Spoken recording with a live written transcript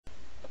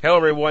Hello,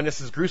 everyone.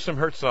 This is Gruesome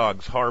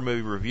Herzog's Horror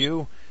Movie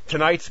Review.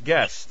 Tonight's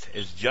guest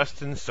is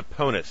Justin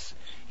Saponis.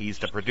 He's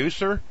the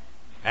producer,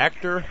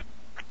 actor,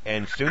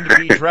 and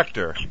soon-to-be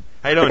director.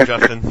 How you doing,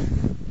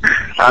 Justin?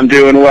 I'm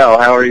doing well.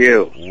 How are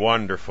you?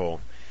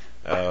 Wonderful.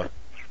 I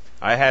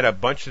had a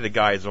bunch of the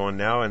guys on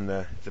now, and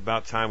it's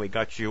about time we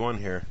got you on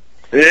here.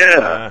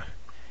 Yeah.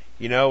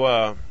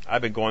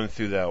 I've been going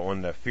through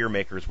on the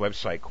Fearmakers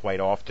website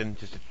quite often,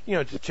 just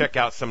to check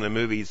out some of the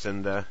movies,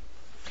 and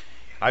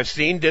I've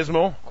seen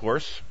Dismal, of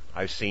course.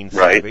 I've seen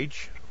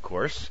Savage, of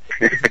course.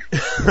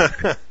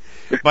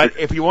 But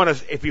if you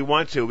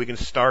want to, we can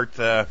start.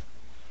 I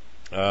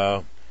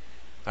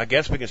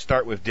guess we can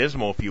start with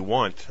Dismal if you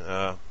want.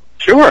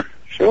 Sure.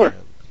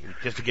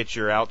 Just to get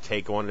your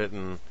outtake on it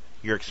and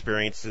your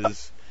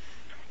experiences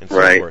and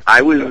so forth.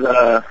 I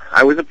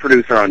was a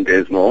producer on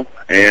Dismal,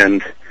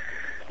 and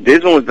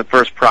Dismal was the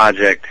first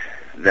project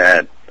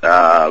that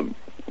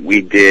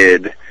we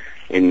did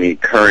in the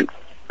current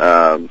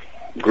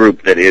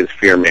group that is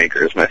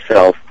Fearmakers,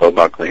 myself, Bo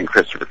Buckley, and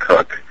Christopher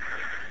Cook.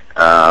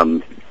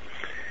 And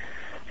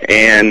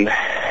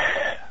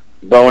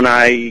Bo and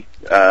I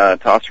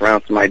tossed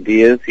around some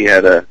ideas. He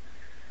had a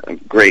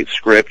great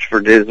script for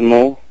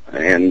Dismal,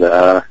 and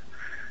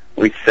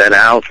we set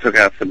out. Took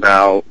us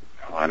about,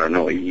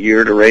 a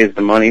year to raise the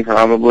money,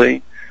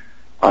 probably.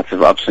 Lots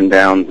of ups and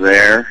downs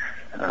there.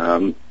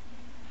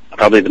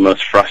 Probably the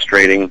most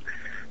frustrating,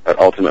 but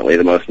ultimately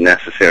the most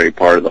necessary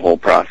part of the whole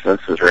process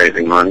was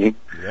raising money.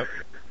 Yep.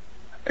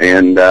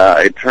 And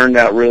it turned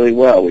out really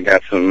well. We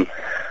got some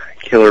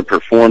killer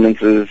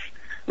performances.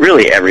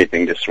 Really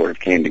everything just sort of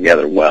came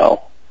together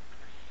well.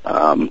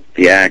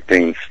 The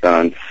acting,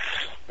 stunts,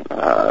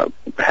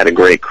 had a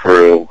great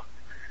crew,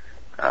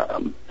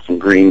 some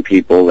green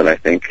people that I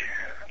think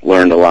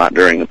learned a lot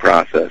during the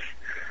process,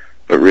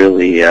 but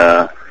really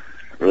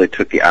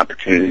took the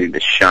opportunity to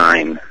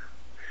shine.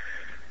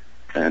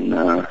 And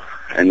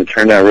it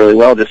turned out really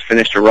well. Just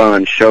finished a run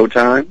on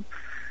Showtime.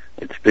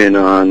 It's been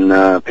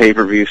on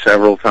pay-per-view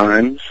several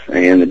times,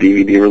 and the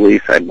DVD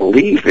release, I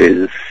believe,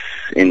 is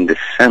in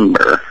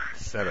December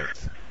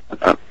 7th.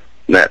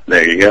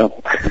 There you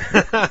go.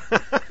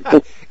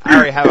 I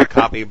already have a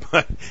copy,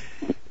 but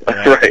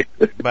right.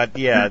 But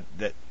yeah,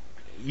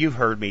 you've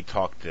heard me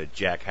talk to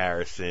Jack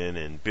Harrison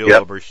and Bill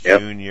Oberst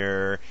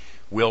Jr.,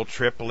 Will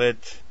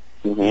Triplett,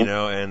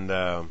 and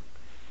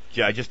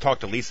I just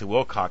talked to Lisa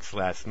Wilcox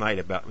last week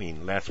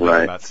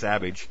about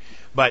Savage.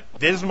 But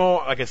Dismal,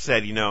 like I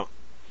said,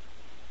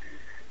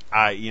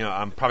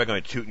 I'm probably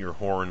going to toot in your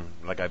horn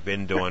like I've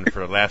been doing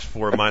for the last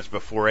 4 months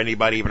before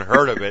anybody even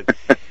heard of it.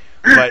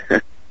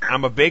 But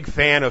I'm a big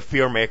fan of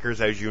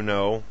Fearmakers, as you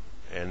know,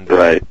 and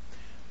I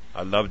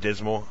love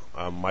Dismal.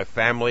 My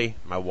family,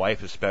 my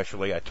wife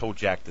especially, I told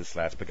Jack this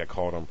last week, I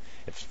called him.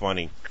 It's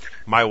funny.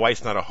 My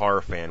wife's not a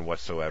horror fan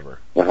whatsoever.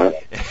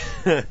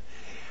 Uh-huh.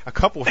 A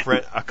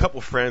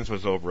couple friends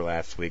was over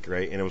last week,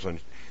 right? And it was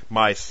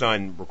my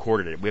son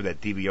recorded it. We have that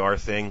DVR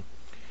thing.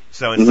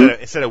 So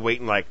instead of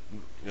waiting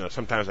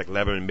sometimes like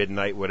 11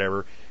 midnight,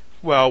 whatever,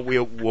 well,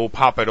 we'll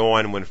pop it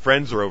on when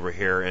friends are over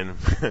here, and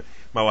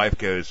my wife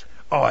goes,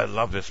 "Oh, I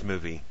love this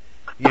movie."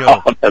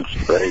 Oh, that's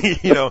great.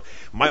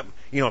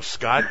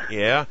 Scott.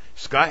 Yeah,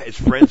 Scott is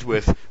friends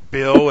with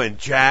Bill and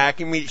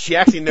Jack. I mean, she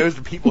actually knows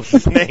the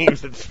people's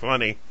names. It's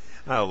funny.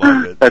 I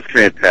love it. That's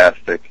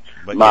fantastic.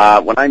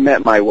 But, when I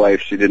met my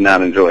wife, she did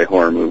not enjoy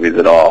horror movies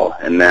at all,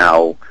 and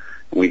now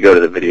when we go to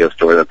the video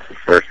store, that's the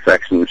first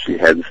section she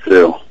heads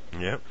to.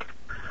 Yep.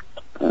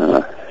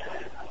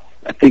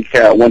 I think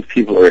once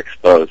people are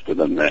exposed to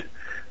them,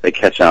 they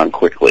catch on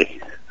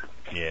quickly.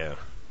 Yeah.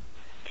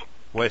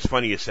 Well, it's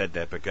funny you said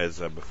that because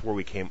before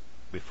you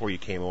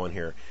came on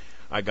here,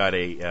 I got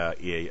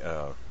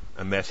a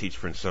message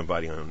from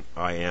somebody on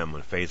IM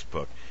on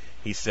Facebook.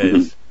 He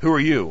says, "Who are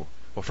you?"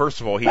 Well,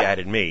 first of all, he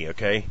added me.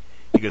 Okay.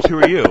 He goes, "Who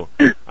are you?"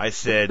 I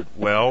said,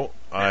 "Well,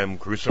 I'm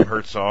Gruesome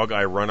Herzog.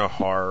 I run a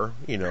horror,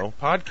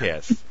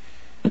 podcast."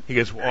 He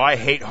goes, "Well, I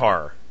hate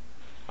horror."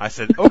 I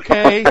said,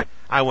 "Okay."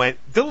 I went,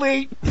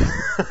 delete.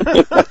 Interesting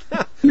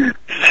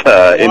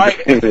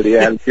that he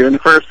added you in the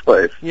first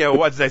place.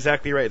 What's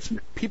exactly right.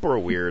 People are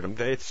weird.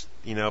 It's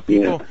people.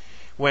 Yeah.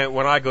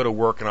 When I go to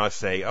work and I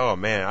say, "Oh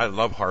man, I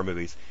love horror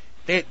movies,"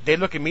 they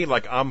look at me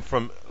like I'm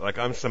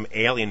some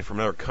alien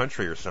from another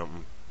country or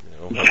something.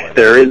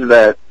 There is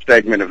that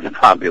segment of the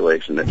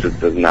population that just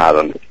does not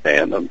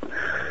understand them.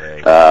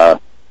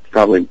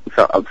 Probably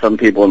some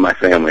people in my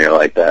family are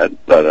like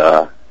that,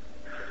 but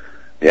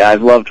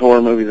I've loved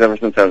horror movies ever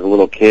since I was a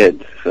little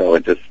kid, so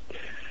it just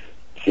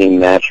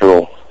seemed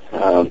natural.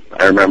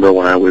 I remember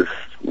when I was,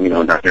 9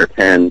 or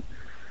 10,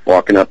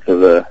 walking up to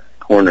the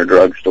corner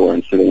drugstore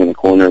and sitting in the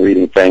corner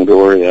reading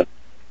Fangoria.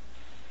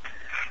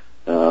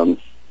 And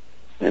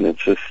this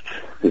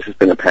has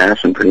been a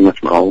passion pretty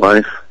much my whole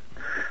life.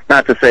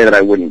 Not to say that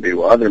I wouldn't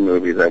do other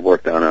movies. I've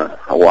worked on a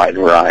wide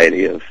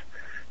variety of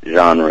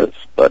genres,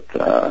 but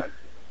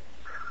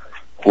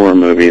horror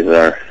movies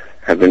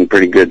have been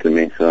pretty good to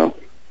me, so...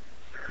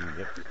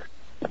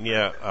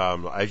 Yeah,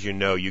 as you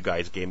know, you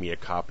guys gave me a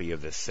copy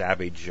of the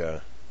Savage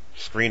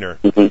screener.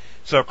 Mhm.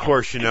 So of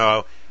course,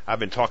 I've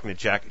been talking to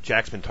Jack.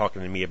 Jack's been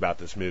talking to me about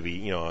this movie,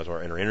 as in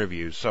our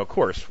interviews. So of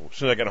course, as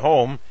soon as I got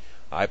home,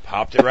 I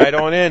popped it right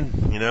on in.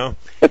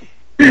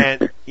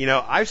 And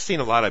I've seen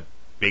a lot of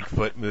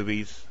Bigfoot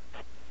movies,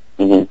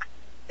 Mhm.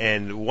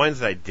 and ones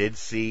that I did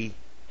see,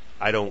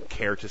 I don't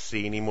care to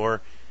see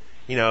anymore.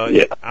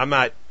 Yeah. I'm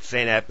not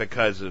saying that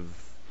because of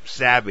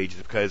Savage,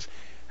 because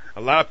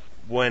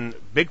when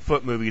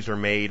Bigfoot movies are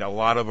made, a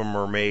lot of them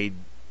are made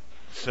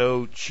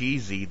so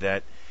cheesy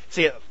that,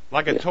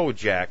 like I told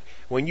Jack,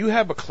 when you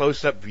have a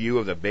close-up view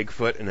of the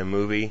Bigfoot in a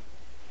movie,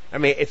 I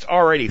mean, it's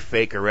already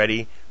fake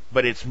already,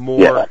 but it's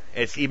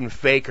it's even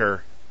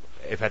faker,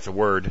 if that's a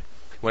word,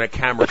 when a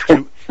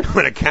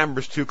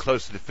camera's too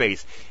close to the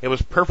face. It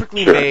was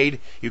perfectly made.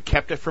 You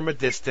kept it from a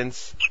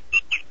distance.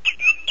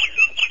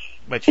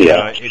 But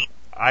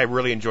I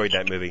really enjoyed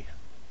that movie,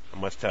 I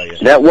must tell you.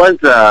 That was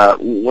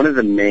one of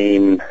the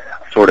main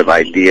sort of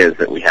ideas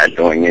that we had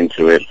going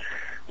into it,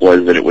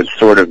 was that it would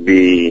sort of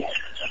be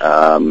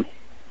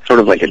sort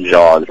of like a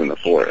Jaws in the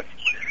forest.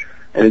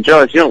 And in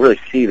Jaws, you don't really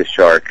see the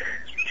shark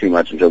too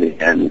much until the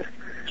end.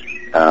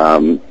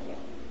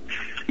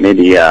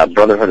 Maybe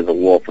Brotherhood of the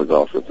Wolf was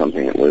also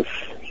something that was,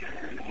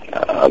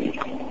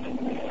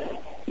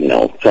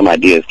 some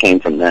ideas came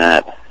from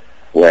that,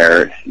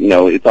 where,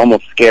 it's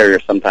almost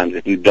scarier sometimes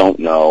if you don't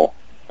know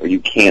or you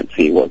can't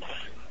see what's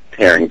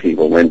tearing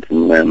people limb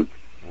from limb.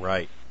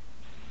 Right.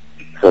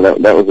 So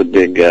that was a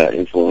big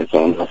influence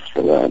on us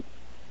for that.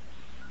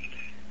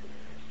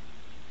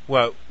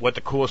 Well, what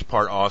the coolest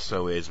part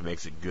also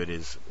makes it good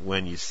is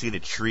when you see the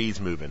trees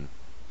moving,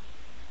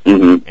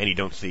 Mm-hmm. and you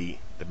don't see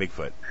the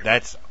Bigfoot.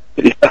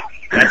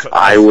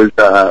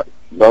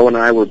 Bo and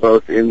I were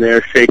both in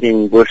there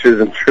shaking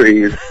bushes and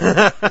trees,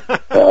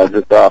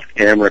 just off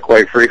camera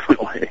quite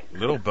frequently.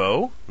 Little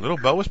Bo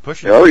was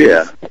pushing. Oh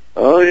trees.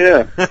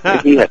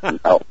 Yeah. He had some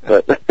help,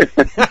 but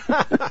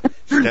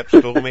step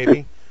stool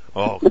maybe.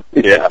 Oh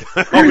yeah.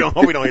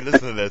 hope we don't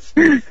listen to this.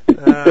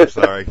 I'm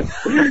sorry.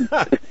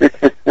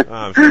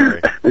 I'm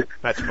sorry.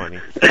 That's funny.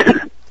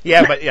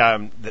 Yeah, but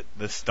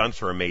the stunts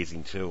were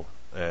amazing too.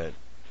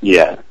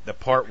 Yeah. The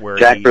part where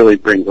Jack really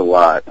brings a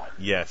lot.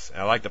 Yes,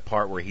 I like the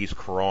part where he's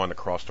crawling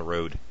across the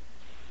road.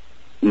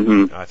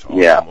 Mm-hmm. That's awesome.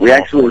 Yeah, we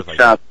actually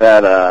shot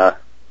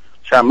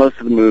most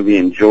of the movie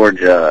in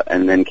Georgia,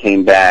 and then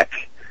came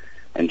back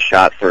and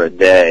shot for a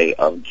day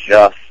of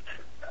just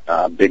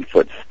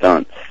Bigfoot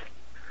stunts.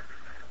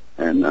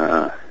 And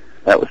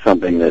that was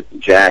something that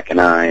Jack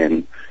and I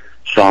and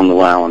Sean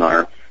Llewellyn,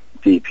 our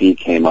DP,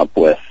 came up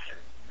with.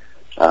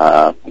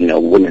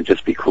 Wouldn't it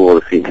just be cool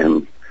to see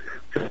him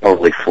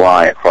totally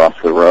fly across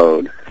the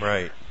road?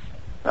 Right.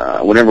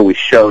 Whenever we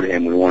showed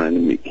him, we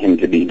wanted him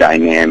to be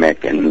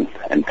dynamic and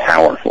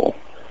powerful.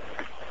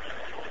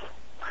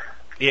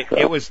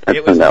 It was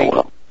neat.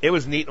 Well. It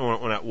was neat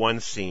on that one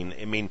scene.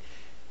 I mean,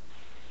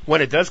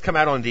 when it does come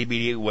out on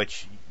DVD,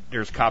 which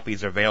there's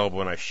copies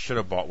available, and I should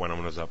have bought one when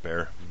I was up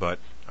there, but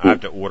I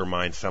have to order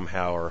mine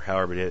somehow or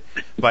however it is.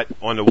 But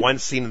on the one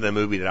scene of the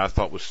movie that I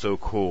thought was so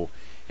cool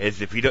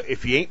is if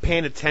you ain't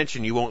paying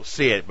attention, you won't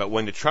see it. But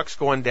when the truck's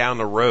going down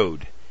the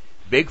road,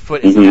 Bigfoot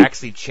is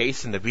actually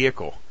chasing the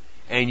vehicle,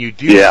 and you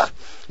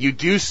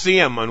do see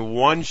him on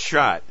one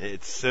shot.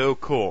 It's so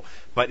cool.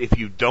 But if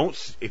you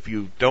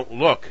don't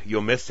look,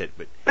 you'll miss it.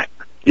 But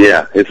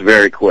yeah, it's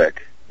very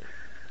quick.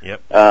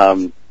 Yep.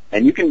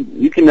 And you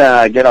can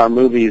get our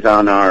movies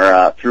on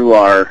our through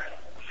our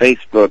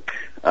Facebook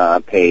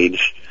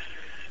page,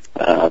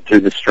 through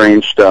the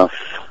Strange Stuff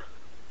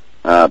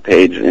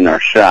page in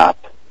our shop.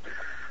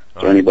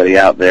 So anybody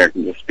out there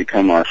can just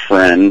become our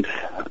friend.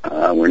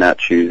 We're not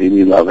choosy.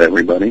 We love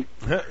everybody.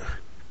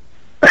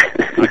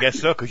 I guess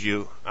so, because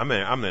I'm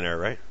in there,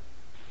 right?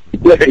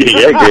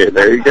 Yeah,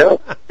 there you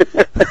go.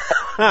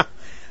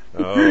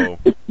 Oh,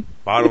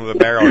 bottom of the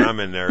barrel, and I'm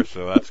in there,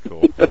 so that's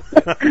cool.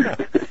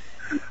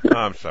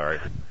 I'm sorry.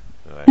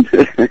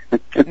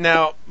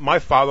 Now, my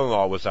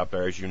father-in-law was up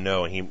there, as you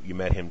know, and you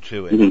met him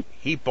too, and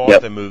he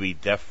bought the movie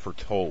Death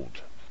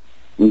Foretold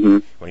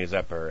when he was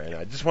up there,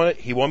 and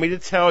he wanted me to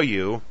tell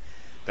you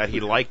that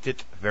he liked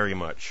it very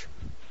much.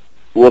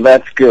 Well,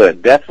 that's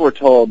good. Death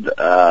Foretold,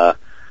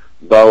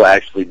 Bo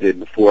actually did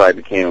before I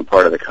became a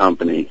part of the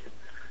company.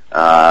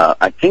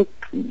 I think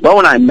Bo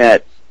and I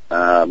met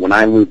when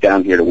I moved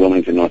down here to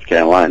Wilmington, North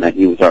Carolina.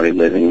 He was already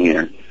living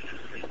here.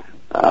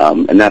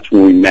 And that's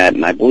when we met,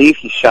 and I believe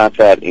he shot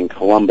that in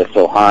Columbus,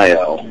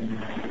 Ohio,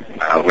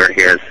 where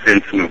he has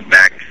since moved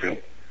back to.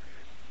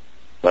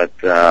 But,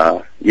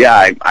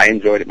 I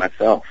enjoyed it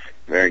myself.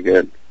 Very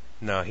good.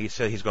 No, he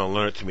said he's going to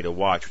loan it to me to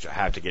watch, which I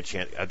have to get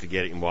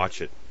it and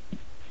watch it.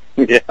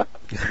 Yeah.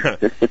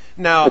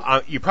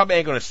 Now, you probably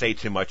ain't going to say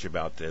too much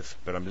about this,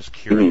 but I'm just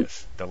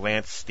curious. The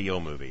Lance Steele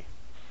movie.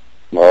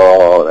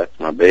 Oh, that's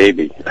my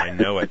baby. I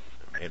know it.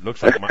 It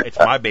looks like it's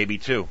my baby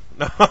too.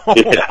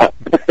 Yeah.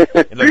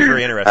 It looks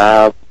very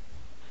interesting.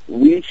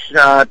 We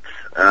shot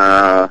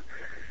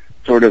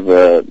sort of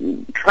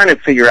trying to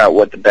figure out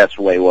what the best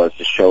way was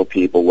to show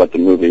people what the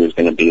movie was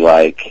going to be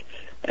like,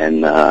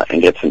 and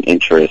get some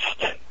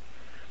interest.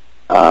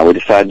 We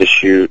decided to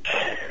shoot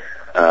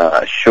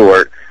a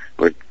short.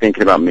 We're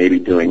thinking about maybe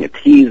doing a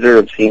teaser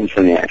of scenes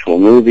from the actual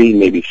movie,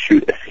 maybe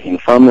shoot a scene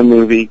from the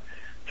movie,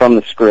 from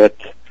the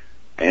script,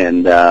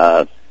 and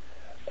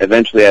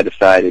eventually I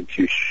decided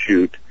to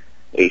shoot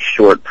a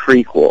short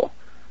prequel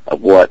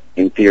of what,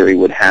 in theory,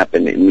 would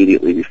happen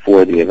immediately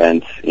before the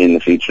events in the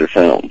feature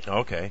film.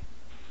 Okay.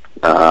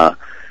 So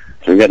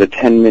we've got a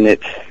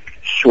 10-minute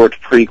short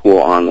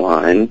prequel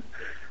online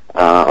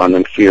on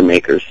the Fear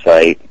Maker's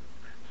site,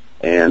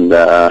 and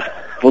a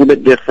little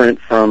bit different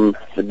from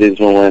the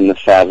Dismal and the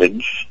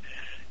Savage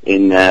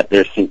in that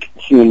there's some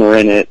humor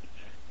in it,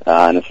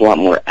 and it's a lot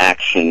more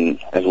action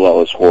as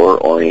well as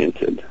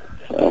horror-oriented.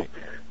 So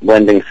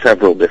blending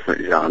several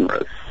different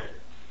genres.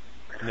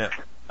 Now,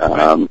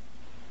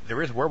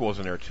 there is werewolves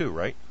in there too,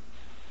 right?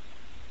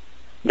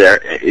 There,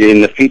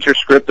 in the feature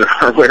script, there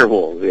are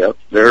werewolves. Yep,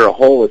 there are a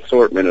whole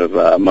assortment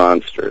of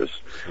monsters.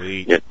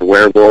 Sweet. You have the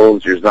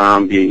werewolves, your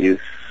zombies,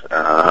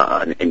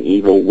 an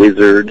evil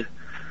wizard,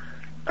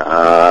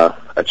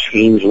 a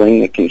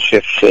changeling that can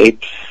shift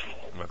shapes.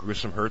 A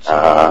gruesome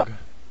Herzog.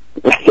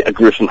 A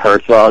gruesome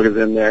Herzog is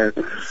in there.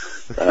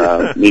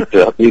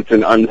 Meets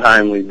an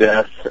untimely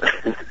death,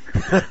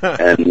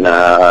 and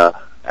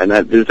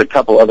that there's a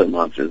couple other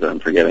monsters that I'm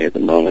forgetting at the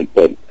moment,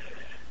 but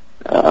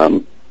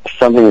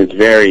something that's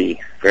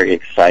very, very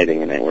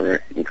exciting, and that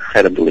we're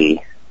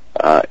incredibly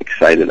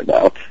excited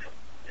about.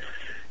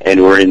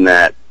 And we're in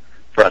that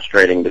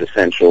frustrating but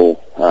essential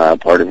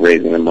part of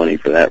raising the money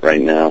for that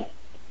right now.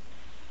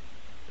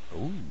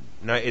 Ooh.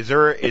 Now, is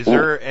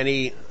there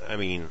any? I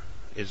mean,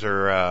 is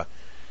there?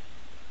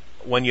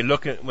 When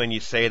you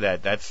say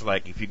that, that's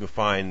like if you can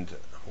find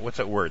what's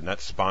that word?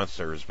 Not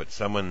sponsors, but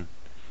someone.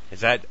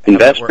 Is that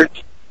investors?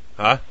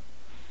 Huh?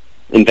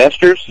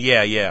 Investors?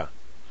 Yeah.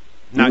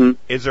 Now,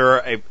 is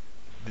there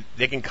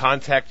they can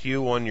contact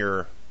you on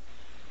the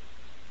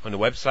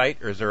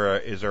website, or is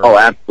there? Oh,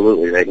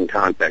 absolutely. They can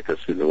contact us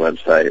through the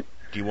website.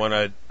 Do you want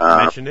to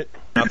mention it?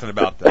 Nothing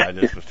about that. I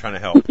just was trying to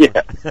help.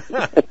 Yeah.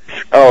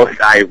 Oh,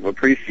 I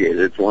appreciate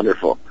it. It's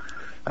wonderful.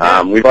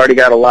 We've already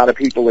got a lot of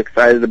people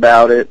excited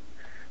about it.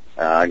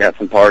 I got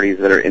some parties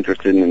that are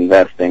interested in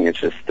investing. It's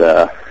just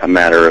a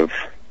matter of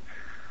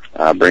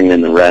bringing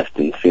in the rest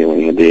and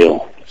sealing the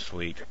deal.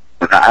 Sweet.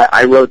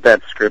 I wrote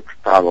that script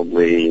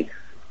probably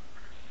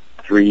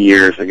 3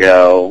 years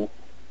ago.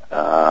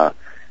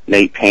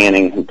 Nate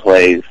Panning, who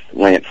plays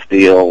Lance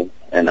Steele,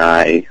 and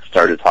I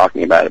started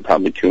talking about it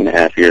probably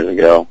 2.5 years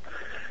ago.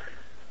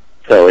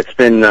 So it's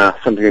been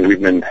something that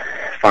we've been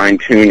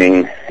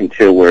fine-tuning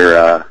until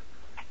we're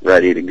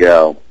ready to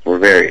go. We're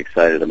very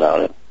excited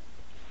about it.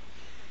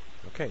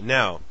 Okay,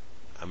 now,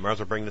 I might as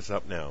well bring this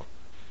up now.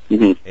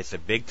 Mm-hmm. It's a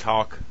big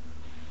talk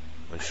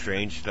on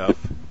Strange Stuff.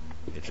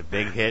 It's a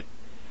big hit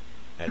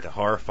at the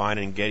Horrifying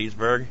in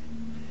Gettysburg.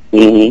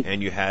 Mm-hmm.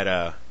 And you had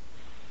a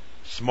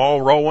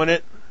small role in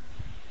it.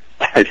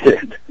 I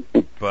did.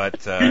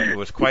 But it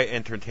was quite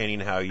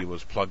entertaining how you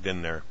was plugged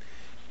in there.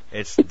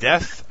 It's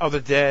Death of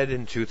the Dead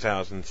in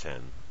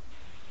 2010.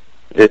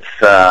 It's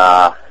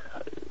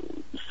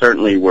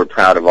certainly we're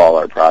proud of all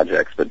our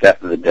projects, but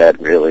Death of the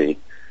Dead really,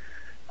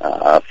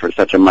 for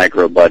such a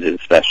micro budget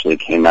especially,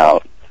 came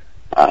out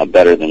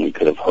better than we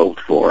could have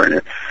hoped for, and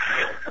it's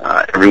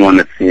everyone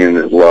that's seen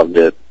it has loved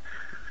it.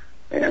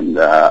 And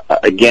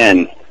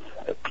again,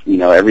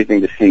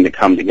 everything just seemed to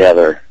come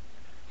together.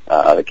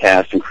 The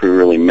cast and crew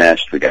really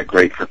meshed. We got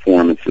great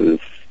performances,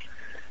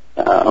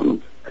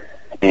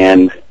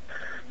 and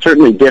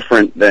certainly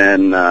different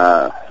than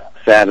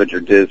Savage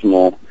or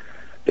Dismal.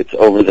 It's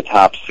over the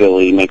top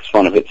silly, makes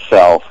fun of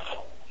itself,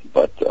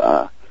 but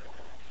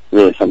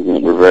really something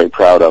that we're very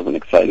proud of and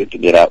excited to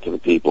get out to the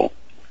people.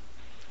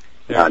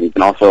 You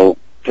can also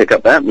pick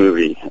up that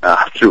movie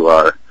through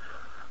our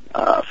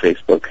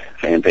Facebook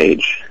fan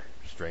page.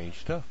 Strange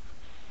Stuff.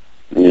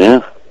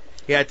 Yeah.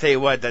 Yeah, I tell you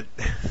what, that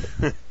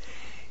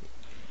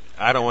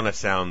I don't want to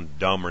sound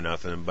dumb or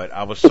nothing, but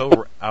I was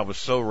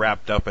so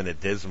wrapped up in the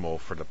Dismal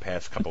for the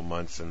past couple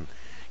months, and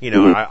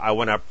I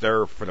went up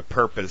there for the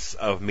purpose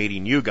of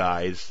meeting you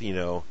guys,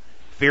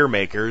 Fear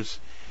Makers,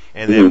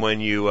 and then when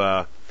you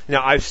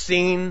now I've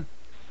seen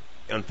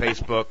on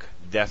Facebook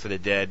Death of the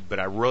Dead, but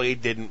I really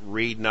didn't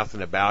read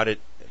nothing about it.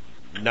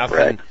 Nothing.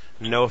 Right.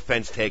 No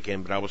offense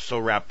taken, but I was so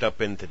wrapped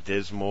up into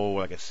Dismal,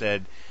 like I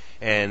said,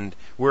 and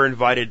we're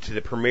invited to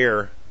the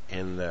premiere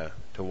and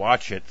to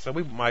watch it. So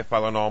my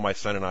father-in-law, my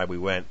son, and I, we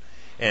went.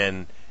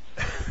 And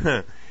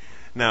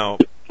now,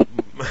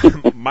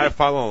 my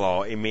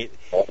father-in-law,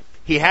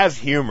 he has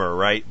humor,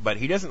 right? But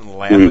he doesn't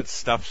laugh at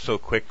stuff so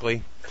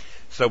quickly.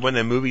 So when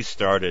the movie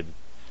started,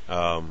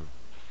 the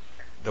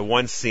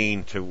one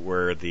scene to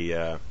where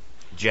the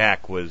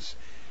Jack was,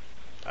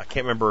 I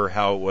can't remember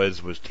how it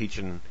was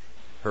teaching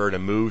her to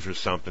moves or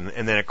something,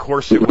 and then of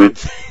course it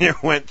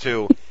went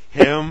to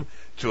him,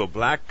 to a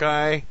black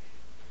guy,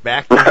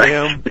 back to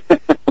him,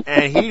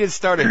 and he just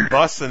started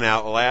busting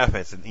out laughing.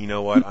 I said, you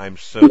know what, I'm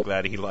so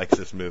glad he likes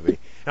this movie.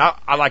 And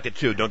I liked it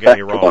too, don't get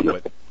me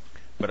wrong,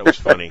 but it was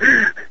funny.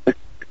 But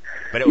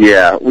it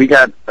was we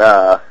got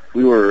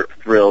we were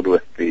thrilled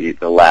with the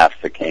laughs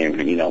that came,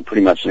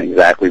 pretty much in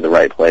exactly the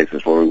right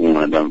places where we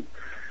wanted them.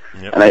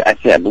 Yep. And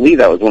I believe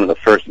that was one of the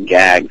first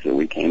gags that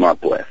we came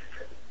up with.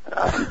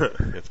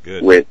 That's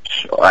good.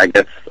 Which I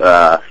guess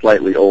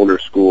slightly older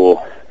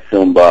school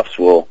film buffs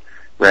will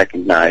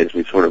recognize.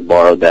 We sort of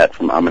borrowed that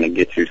from "I'm Gonna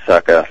Get You,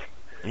 Sucker."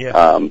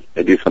 Yeah.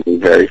 They do something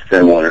very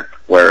similar,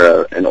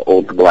 where an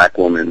older black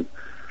woman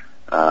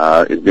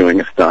is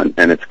doing a stunt,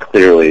 and it's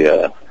clearly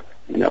a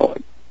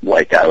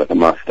white guy with a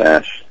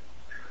mustache.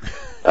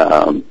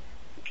 But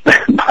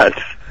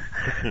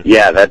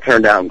yeah, that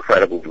turned out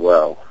incredibly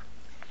well.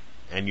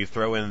 And you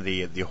throw in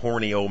the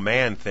horny old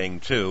man thing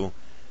too.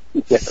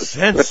 Yes.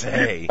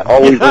 Sensei.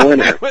 Always the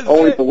winner.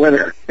 Always the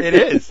winner. It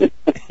is. It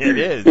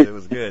is. It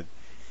was good.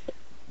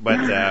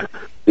 But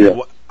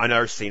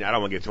another scene, I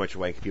don't want to give too much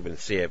away because people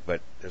didn't see it, but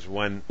there's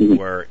one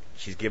where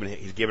he's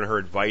giving her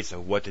advice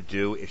of what to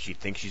do if she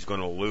thinks she's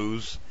going to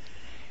lose.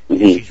 And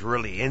she's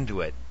really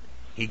into it.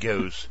 He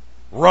goes,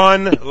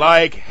 "Run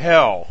like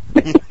hell."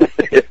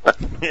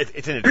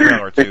 It's in the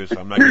trailer too, so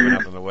I'm not giving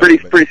nothing away.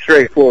 Pretty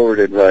straightforward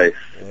advice.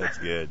 That's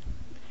good.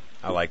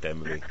 I like that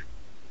movie.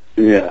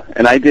 Yeah,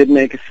 and I did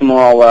make a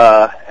small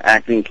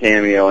acting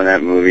cameo in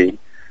that movie.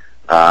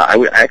 I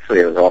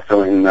was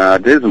also in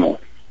Dismal.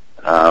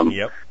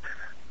 Yep.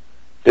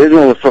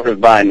 Dismal was sort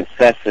of by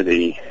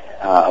necessity.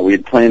 We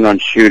had planned on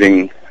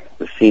shooting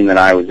the scene that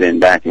I was in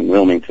back in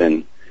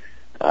Wilmington,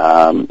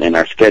 and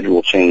our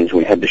schedule changed.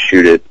 We had to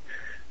shoot it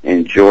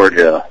in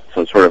Georgia,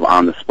 so sort of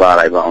on the spot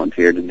I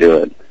volunteered to do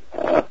it.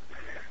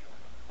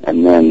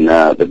 And then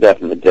the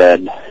Death of the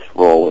Dead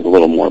role was a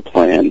little more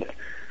planned.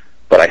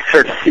 But I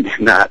certainly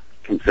do not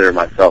consider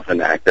myself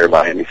an actor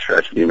by any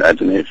stretch of the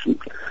imagination.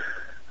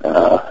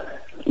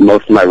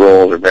 Most of my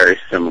roles are very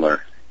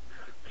similar.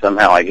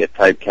 Somehow I get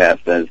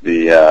typecast as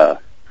the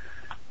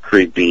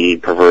creepy,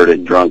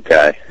 perverted, drunk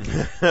guy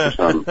for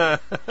some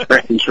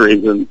strange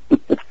reason.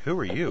 Who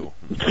are you?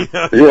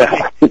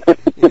 Yeah.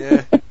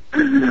 Yeah.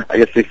 I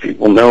guess these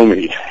people know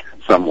me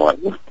somewhat.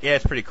 Yeah,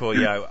 it's pretty cool.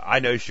 Yeah, I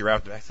noticed you're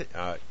out there. I said,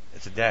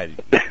 it's a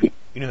dad.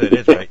 You know who that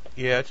is, right?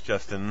 Yeah, it's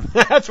Justin.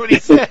 That's what he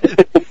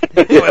said.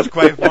 It was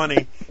quite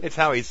funny. It's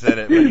how he said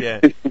it, but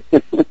yeah.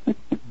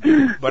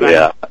 But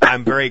yeah.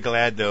 I'm very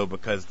glad, though,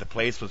 because the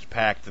place was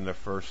packed in the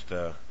first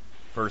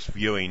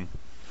viewing.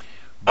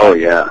 But oh,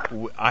 yeah.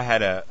 I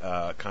had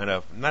a kind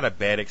of, not a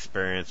bad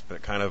experience,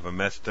 but kind of a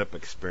messed up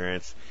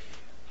experience.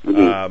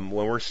 When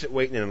we're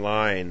waiting in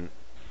line,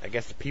 I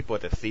guess the people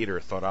at the theater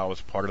thought I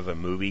was part of the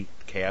movie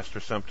cast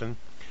or something.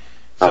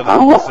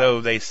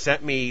 So they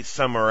sent me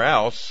somewhere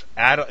else.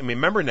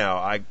 Remember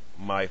now,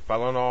 my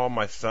father-in-law,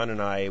 my son, and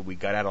I, we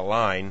got out of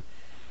line.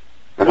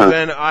 But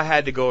then I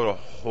had to go the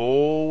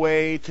whole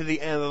way to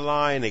the end of the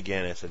line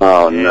again. I said,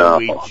 "Oh no,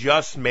 we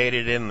just made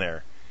it in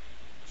there."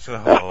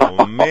 So,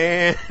 oh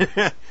man,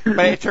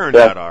 but it turned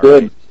out all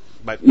right.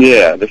 But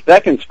yeah, the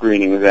second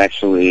screening was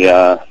actually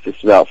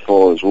just about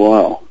full as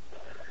well,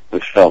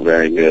 which felt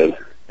very good.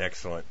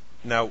 Excellent.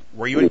 Now,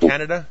 were you in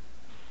Canada?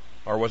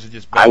 Or was it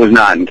just Belle? I was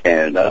not in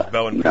Canada. Was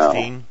Belle and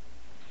Christine?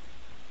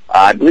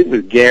 I believe it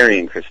was Gary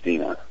and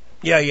Christina.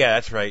 Yeah,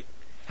 that's right.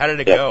 How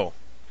did it go?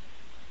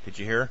 Did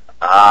you hear?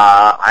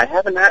 I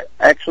haven't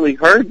actually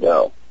heard,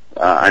 though.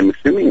 I'm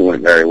assuming it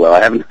went very well.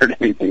 I haven't heard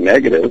anything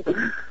negative.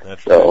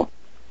 That's so, good.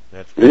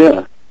 That's good.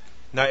 Yeah.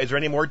 Now, is there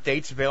any more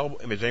dates available?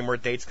 Is there any more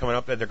dates coming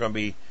up that they're going to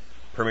be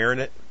premiering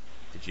it?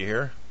 Did you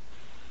hear?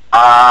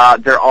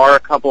 There are a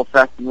couple of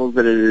festivals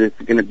that it's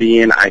going to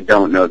be in. I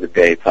don't know the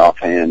dates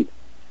offhand.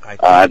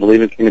 I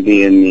believe it's going to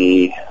be in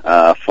the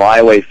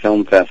Flyaway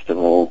Film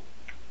Festival,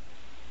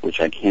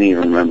 which I can't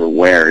even remember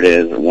where it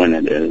is or when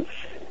it is.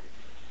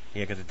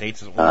 Yeah, because the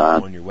dates is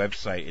on your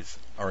website. It's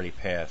already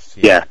passed.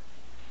 Yeah.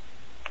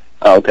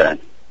 Oh, okay.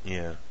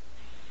 Yeah.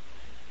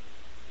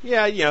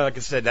 Yeah, like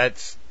I said,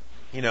 that's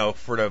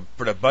for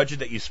the budget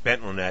that you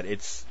spent on that,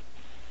 it's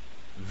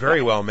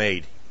very well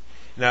made.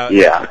 Now,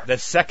 the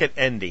second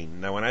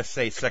ending. Now, when I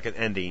say second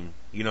ending,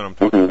 you know what I'm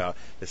talking about.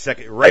 The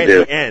second, right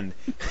at the end.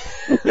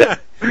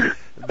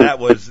 That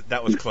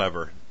was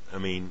clever. I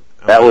mean,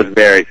 that was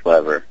very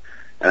clever,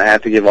 and I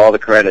have to give all the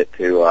credit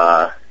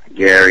to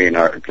Gary and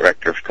our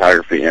director of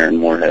photography, Aaron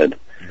Moorhead.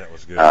 That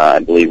was good. I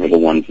believe were the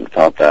ones that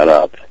thought that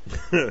up.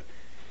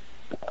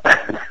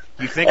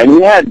 You think? And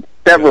we had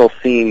several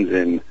scenes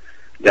in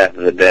Death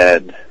of the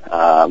Dead.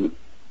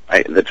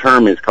 The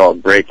term is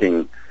called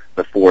breaking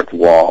the fourth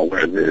wall,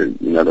 where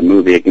the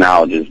movie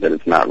acknowledges that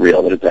it's not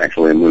real, that it's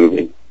actually a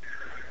movie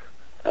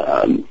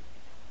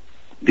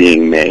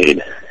being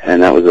made,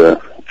 and that was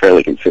a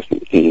fairly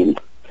consistent theme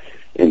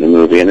in the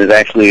movie. And there's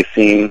actually a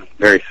scene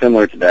very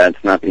similar to that.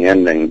 It's not the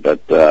ending,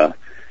 but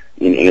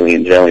in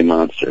Alien Jelly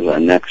Monsters, our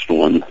next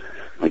one,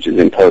 which is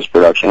in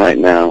post-production right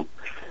now.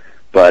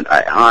 But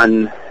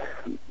on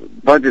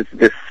budgets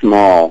this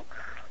small,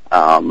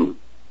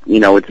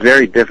 it's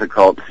very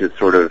difficult to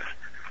sort of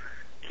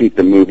keep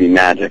the movie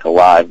magic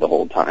alive the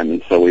whole time,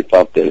 and so we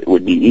thought that it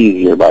would be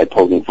easier by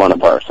poking fun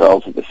of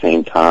ourselves at the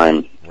same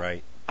time.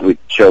 Right. We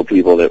show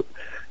people that,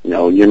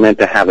 you're meant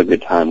to have a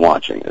good time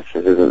watching this.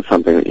 This isn't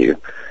something that you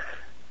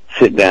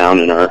sit down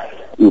and are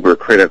uber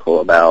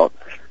critical about.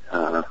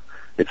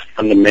 It's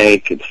fun to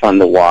make, it's fun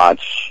to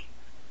watch,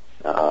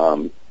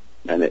 and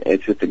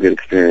it's just a good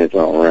experience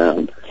all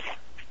around.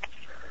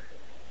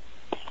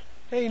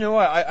 Hey, you know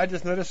what? I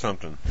just noticed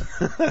something.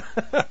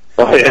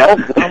 Oh, yeah?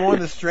 I'm on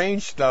the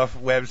Strange Stuff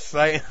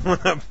website. On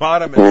the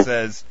bottom it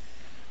says,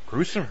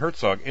 Gruesome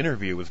Herzog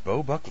interview with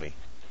Bo Buckley.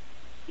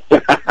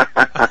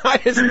 I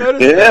just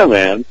noticed Yeah, that.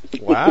 man.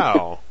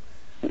 Wow.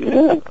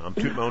 Yeah. I'm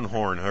tooting my own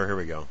horn. Oh, here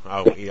we go.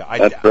 Oh, yeah.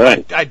 That's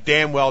right. I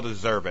damn well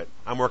deserve it.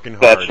 I'm working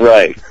hard. That's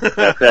right.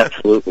 That's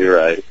absolutely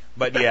right.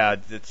 But yeah,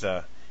 it's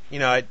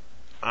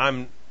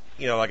I'm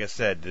like I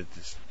said,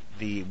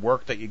 the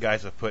work that you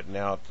guys are putting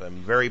out.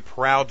 I'm very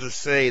proud to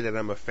say that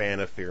I'm a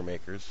fan of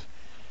Fearmakers.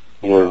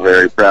 We're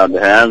very proud to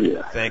have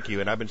you. Thank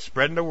you, and I've been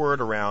spreading the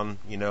word around.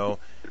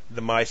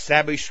 My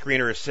Savage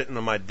screener is sitting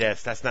on my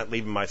desk. That's not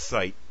leaving my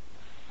sight.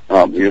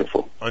 Oh,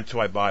 beautiful.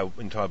 Until I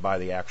buy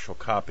the actual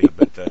copy.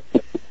 But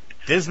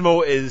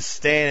Dismal is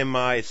staying in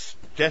my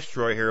desk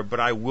drawer here.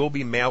 But I will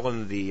be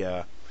mailing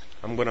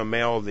I'm going to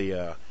mail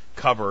the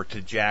cover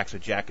to Jack so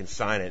Jack can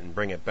sign it and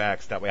bring it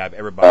back. So that way I have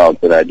everybody. Oh,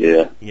 good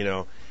idea.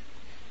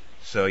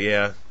 So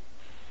yeah.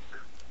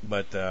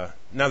 But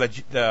now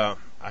that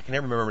I can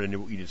never remember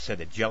what you just said.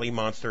 The Jelly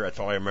Monster. That's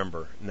all I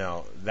remember.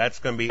 Now that's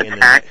going to be in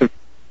the.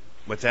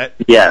 What's that?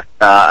 Yes,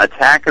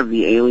 Attack of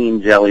the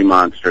Alien Jelly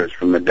Monsters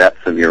from the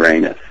Depths of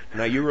Uranus.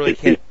 Now you really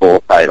It's his can't.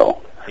 full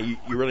title. You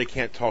really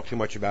can't talk too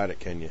much about it,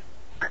 can you?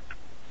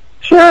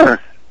 Sure.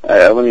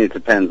 It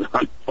depends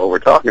on what we're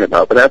talking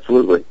about, but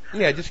absolutely.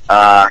 Yeah, just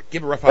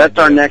give a rough That's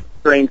idea. our next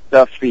Strange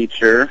Stuff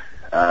feature.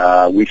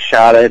 We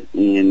shot it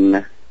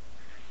in,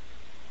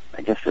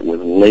 I guess it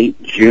was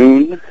late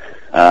June,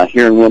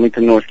 here in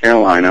Wilmington, North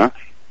Carolina.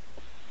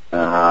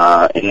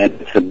 And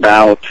it's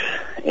about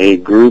a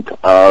group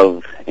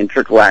of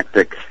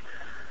intergalactic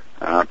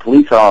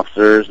police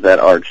officers that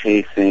are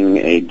chasing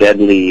a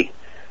deadly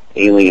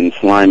alien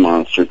slime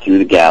monster through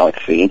the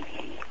galaxy.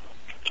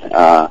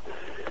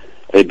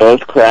 They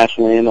both crash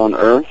land on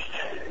Earth,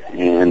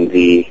 and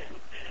the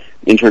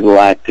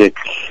intergalactic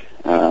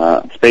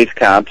space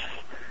cops,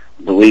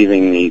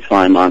 believing the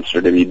slime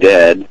monster to be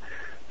dead,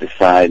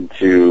 decide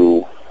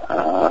to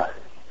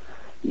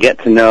get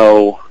to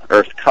know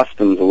Earth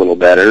customs a little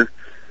better,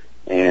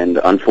 and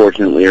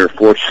unfortunately or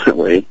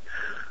fortunately,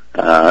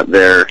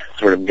 their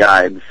sort of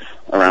guides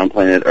around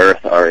planet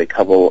Earth are a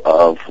couple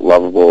of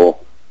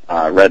lovable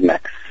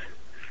rednecks.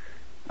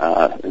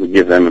 We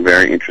give them a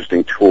very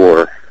interesting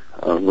tour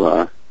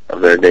of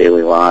their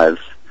daily lives.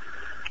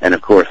 And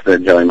of course, the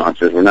jelly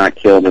monsters were not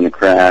killed in the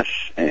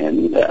crash,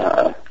 and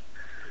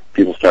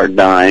people start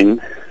dying,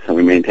 so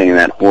we maintain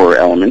that horror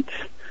element.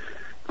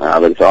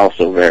 But it's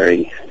also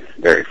very,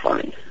 very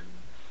funny.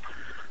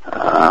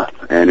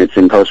 And it's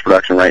in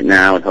post-production right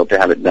now, and hope to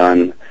have it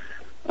done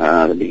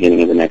the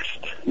beginning of the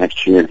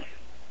next year.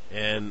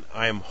 And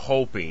I am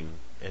hoping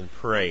and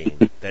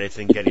praying that it's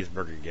in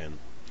Gettysburg again.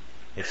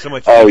 It's so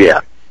much. Oh, easier,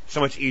 yeah.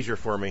 So much easier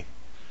for me.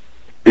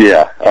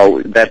 Yeah.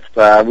 Oh, that's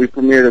we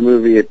premiered a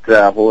movie at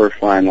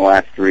Horrorfly in the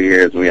last 3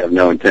 years, and we have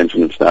no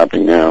intention of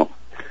stopping now.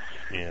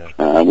 Yeah.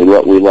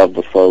 We love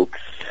the folks,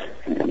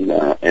 and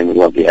we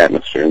love the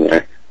atmosphere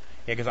there.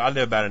 Yeah, because I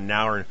live about an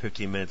hour and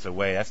 15 minutes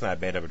away. That's not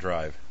bad of a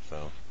drive.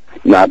 So.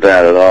 Not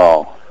bad at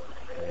all.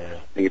 Yeah. I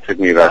think it took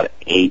me about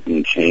 8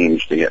 and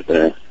change to get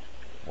there.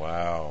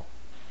 Wow.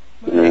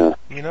 Yeah.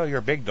 You're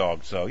a big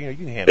dog, so you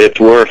can handle It's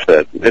worth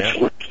it. Yeah. It's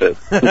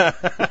worth it.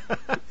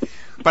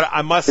 But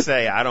I must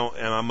say,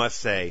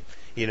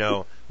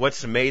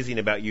 what's amazing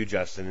about you,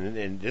 Justin,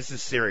 and this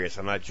is serious.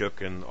 I'm not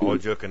joking. All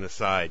joking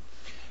aside,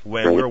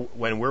 when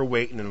we're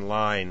waiting in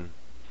line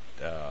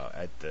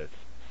at the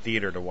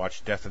theater to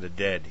watch Death of the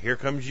Dead, here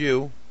comes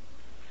you.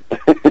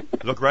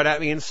 Look right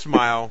at me and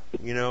smile.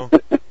 The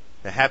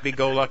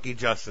happy-go-lucky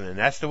Justin, and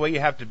that's the way you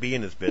have to be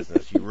in this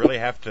business. You really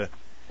have to.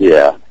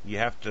 Yeah. You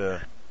have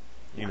to.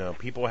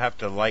 People have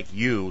to like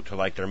you to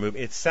like their movie.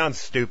 It sounds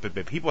stupid,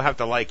 but people have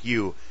to like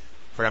you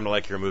for them to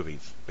like your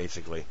movies,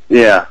 basically.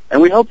 Yeah,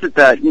 and we hope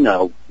that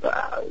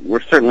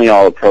we're certainly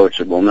all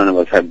approachable. None of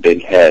us have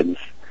big heads.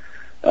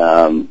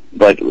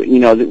 But,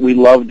 we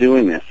love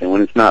doing this, and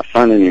when it's not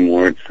fun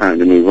anymore, it's time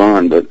to move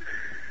on. But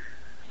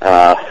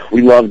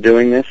we love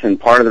doing this, and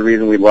part of the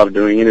reason we love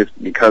doing it is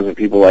because of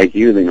people like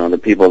you, the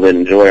people that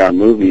enjoy our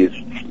movies.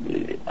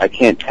 I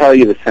can't tell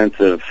you the sense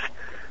of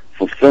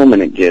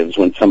fulfillment it gives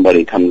when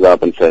somebody comes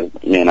up and says,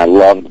 man, I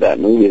loved that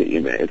movie that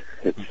you made.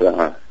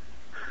 It's,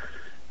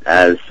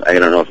 as, I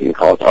don't know if you can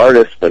call us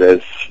artists, but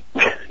as,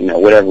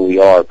 whatever we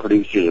are,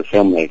 producers or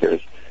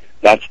filmmakers,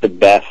 that's the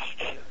best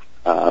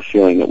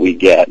feeling that we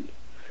get.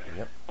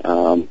 Yep.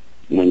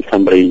 When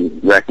somebody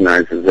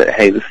recognizes that,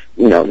 hey, this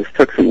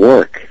took some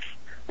work,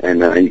 and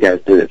you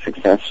guys did it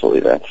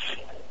successfully.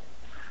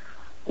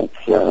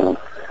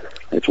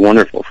 It's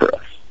wonderful for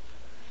us.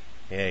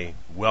 Hey,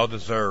 well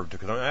deserved.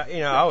 Because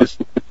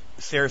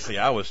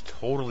I was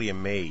totally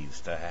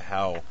amazed at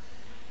how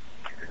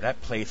that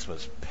place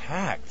was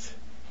packed.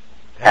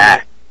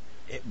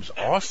 It was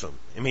awesome.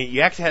 I mean,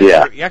 you actually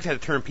had to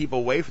turn people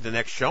away for the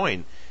next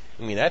showing.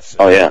 I mean, that's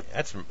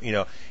that's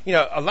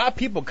a lot of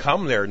people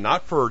come there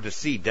not to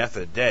see Death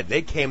of the Dead.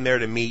 They came there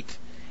to meet,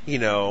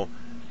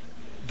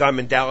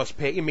 Diamond Dallas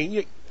Page. I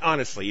mean,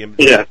 honestly,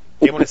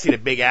 they want to see the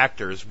big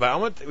actors.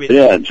 But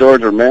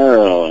George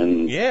Romero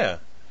and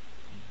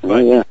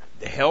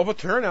hell of a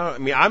turnout. I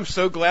mean, I'm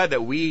so glad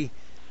that we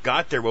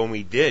got there when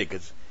we did,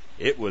 because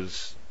it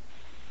was.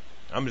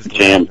 I'm just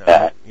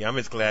glad. I'm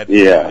just glad.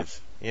 Yeah.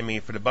 I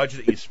mean, for the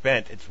budget that you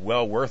spent, it's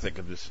well worth it.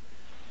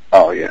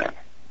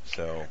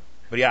 So,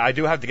 but yeah, I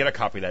do have to get a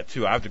copy of that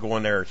too. I have to go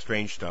on there,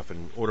 Strange Stuff,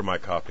 and order my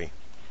copy.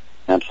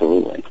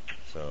 Absolutely.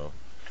 So,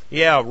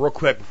 yeah, real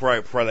quick before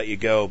I let you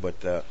go,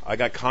 but I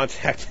got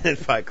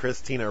contacted by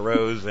Christina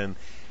Rose and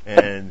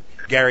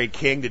Gary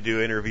King to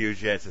do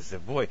interviews. Yes, I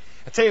said, boy,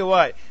 I tell you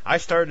what, I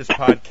started this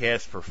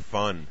podcast for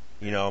fun.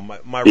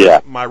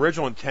 My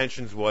original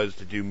intentions was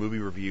to do movie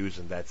reviews,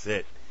 and that's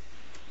it.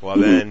 Well,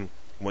 then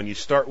when you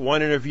start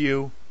one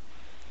interview,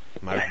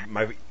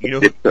 you know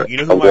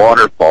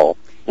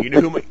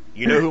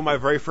who my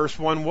very first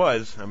one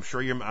was. I'm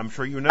sure you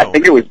know. I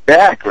think it was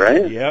Jack,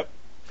 right? Yep.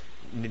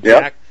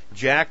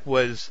 Jack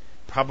was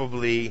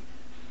probably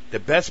the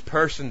best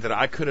person that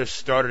I could have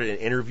started an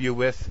interview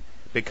with,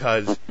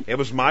 because it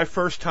was my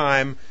first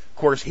time. Of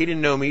course, he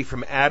didn't know me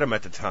from Adam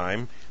at the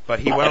time, but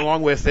he went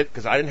along with it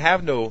because I didn't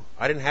have no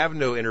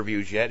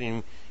interviews yet.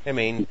 And, I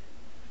mean,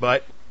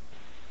 but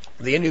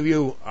the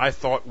interview I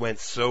thought went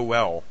so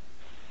well.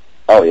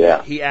 Oh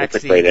yeah, it's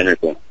a great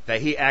interview.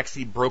 That he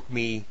actually broke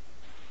me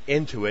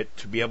into it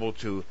to be able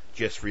to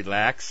just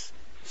relax,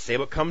 say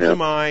what comes to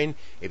mind.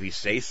 If you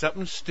say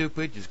something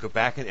stupid, just go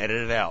back and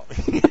edit it out.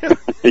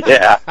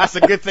 Yeah, that's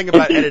a good thing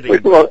about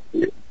editing. Well,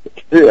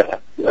 yeah,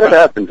 that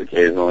happens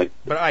occasionally.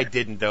 But I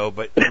didn't though.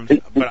 But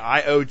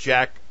I owe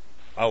Jack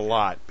a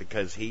lot,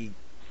 because he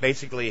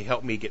basically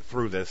helped me get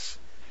through this,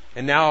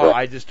 and now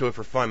I just do it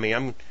for fun. I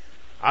mean,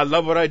 I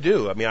love what I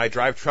do. I mean, I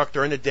drive truck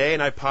during the day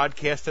and I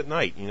podcast at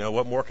night.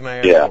 What more can I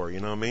ask for? You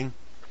know what I mean?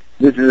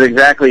 This is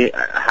exactly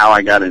how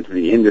I got into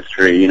the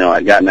industry.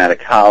 I'd gotten out of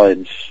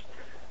college.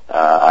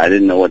 I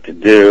didn't know what to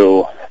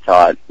do. I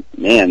thought,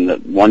 man, the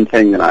one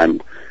thing that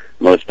I'm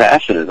most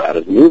passionate about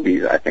is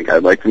movies. I think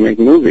I'd like to make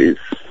movies.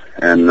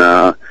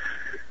 And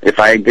if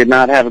I did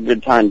not have a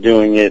good time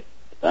doing it,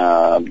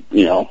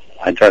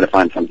 I'd try to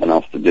find something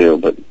else to do.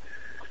 But,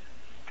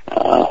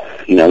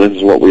 this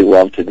is what we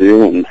love to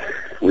do, and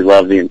we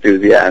love the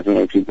enthusiasm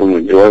of people who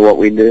enjoy what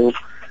we do.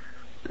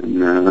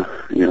 And,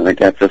 that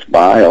gets us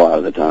by a lot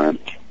of the time.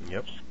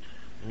 Yep.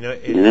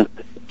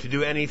 To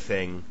do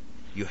anything,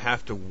 you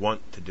have to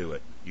want to do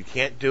it. You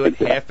can't do it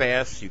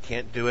half-ass. You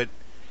can't do it.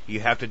 You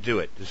have to do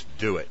it. Just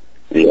do it.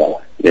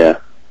 Yeah.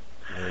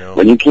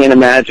 When you can't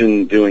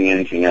imagine doing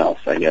anything else,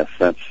 I guess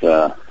that's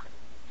where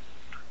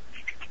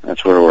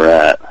we're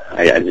at.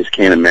 I just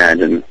can't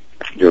imagine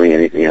doing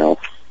anything else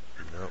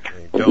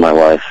with my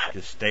life.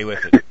 Just stay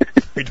with it.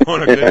 You're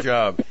doing a good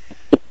job.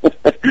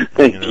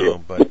 Thank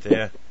you. But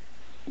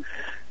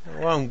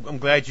well, I'm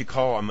glad you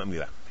called.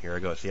 Here I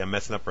go. See, I'm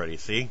messing up already.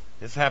 See,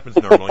 this happens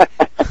normally.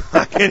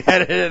 I can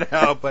edit it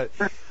out, but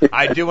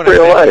I do want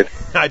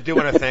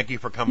to thank you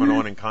for coming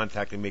on and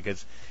contacting me,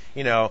 because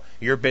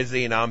you're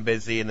busy and I'm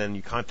busy, and then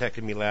you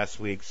contacted me last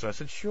week, so I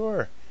said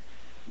sure.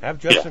 Have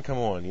Justin come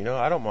on.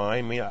 I don't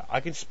mind. I mean, I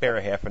can spare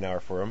a half an hour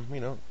for him.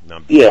 No,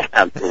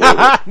 absolutely.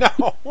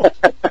 No,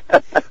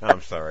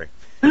 I'm sorry,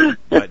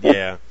 but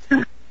yeah,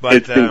 but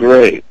it's been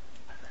great.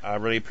 I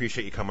really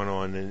appreciate you coming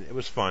on, and it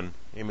was fun.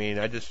 I mean,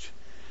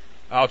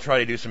 I'll try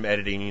to do some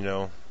editing,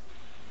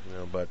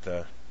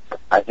 but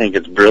I think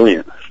it's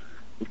brilliant.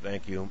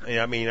 Thank you.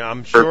 I mean,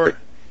 I'm sure.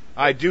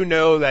 I do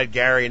know that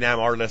Gary and them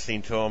are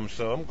listening to them,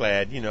 so I'm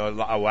glad.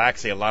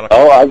 Actually, a lot of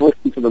people. Oh, I've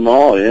listened to them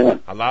all, yeah.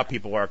 A lot of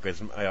people are,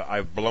 because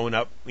I've blown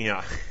up,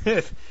 real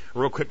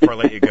quick before I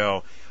let you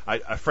go.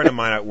 A friend of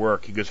mine at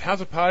work, he goes, how's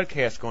the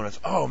podcast going? I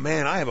said, oh,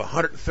 man, I have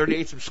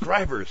 138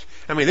 subscribers.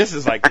 I mean, this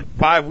is like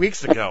 5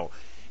 weeks ago.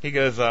 He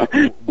goes,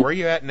 where are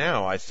you at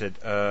now? I said,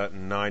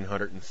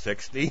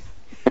 960.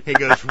 He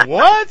goes,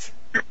 what?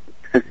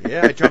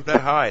 Yeah, I jumped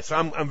that high. So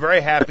I'm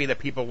very happy that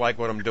people like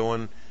what I'm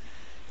doing.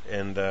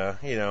 And,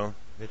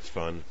 it's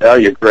fun. Oh,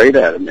 you're great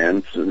at it, man.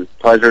 It's a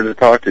pleasure to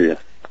talk to you.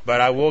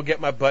 But I will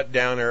get my butt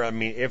down there. I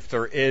mean, if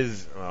there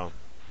is, well,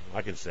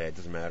 I can say it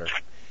doesn't matter.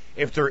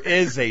 If there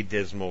is a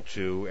Dismal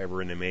 2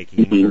 ever in the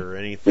making or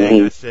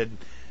anything, I said,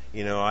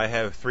 I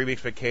have 3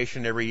 weeks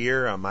vacation every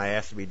year. I might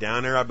ask to be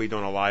down there. I'll be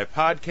doing a live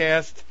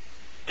podcast.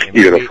 And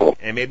beautiful.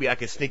 Maybe I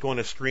can sneak on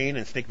the screen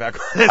and sneak back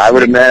on. I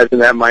would imagine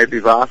that might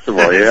be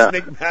possible, yeah.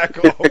 Sneak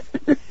back off.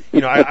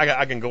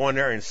 I can go in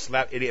there and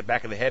slap idiot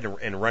back in the head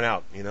and run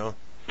out,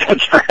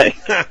 That's right.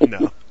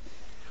 No.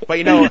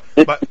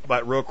 But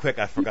but real quick,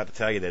 I forgot to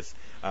tell you this.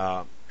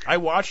 I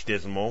watched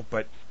Dismal,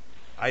 but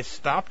I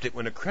stopped it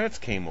when the credits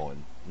came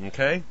on.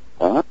 Okay?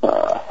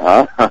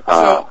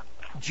 So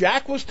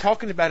Jack was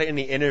talking about it in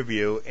the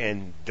interview,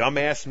 and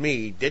dumbass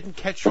me didn't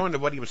catch on to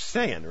what he was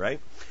saying, right?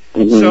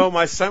 Mm-hmm. So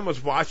my son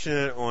was watching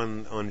it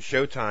on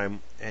Showtime,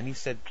 and he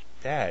said,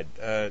 Dad,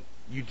 do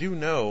you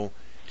know,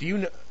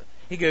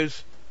 he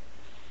goes,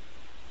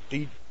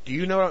 do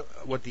you know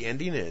what the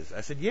ending is?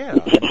 I said, yeah.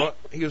 Well,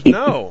 he goes,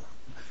 no.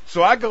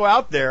 So I go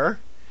out there,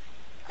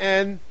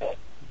 and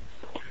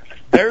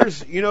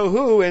there's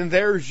you-know-who, and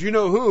there's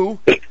you-know-who.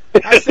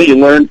 I said, you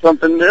learned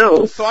something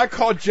new. So I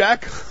called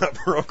Jack up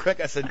real quick.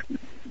 I said,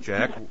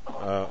 Jack,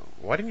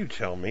 why didn't you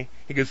tell me?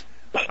 He goes,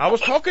 I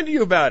was talking to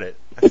you about it.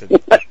 I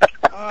said,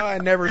 I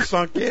never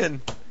sunk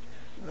in.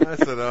 I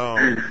said,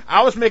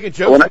 I was making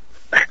jokes.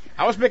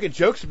 I was making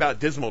jokes about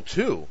Dismal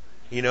too,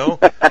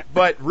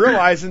 but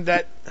realizing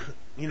that,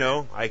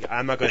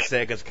 I'm not going to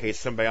say it because in case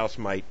somebody else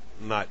might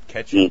not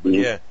catch it. But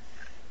yeah,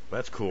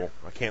 that's cool.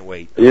 I can't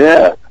wait.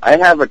 Yeah, I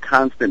have a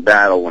constant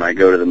battle when I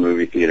go to the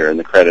movie theater and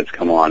the credits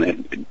come on.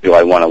 And do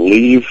I want to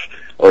leave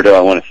or do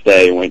I want to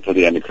stay and wait till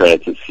the end of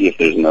credits and see if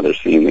there's another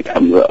scene that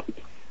comes up?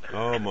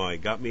 Oh my,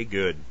 got me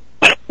good.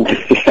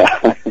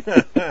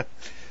 Yeah.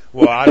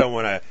 Well, I don't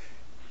want to.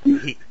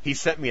 He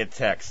sent me a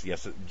text.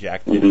 Yes,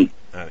 Jack did.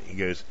 Mm-hmm. He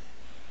goes,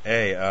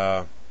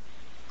 "Hey,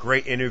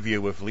 great interview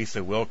with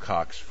Lisa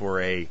Wilcox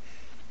for a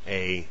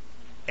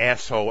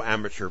asshole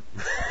amateur."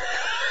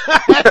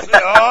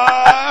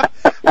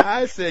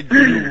 I said,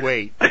 "You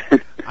wait."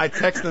 I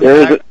texted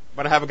him back,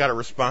 but I haven't got a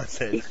response.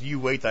 It's, "You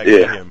wait till I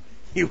get him.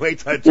 You wait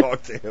till I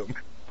talk to him."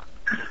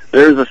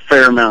 There's a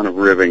fair amount of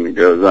ribbing that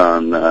goes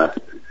on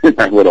in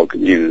our little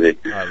community.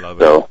 I love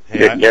it. So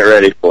get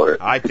ready for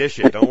it. I dish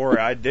it. Don't worry,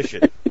 I dish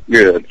it.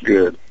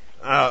 Good.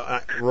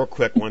 Real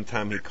quick, one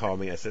time he called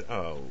me. I said,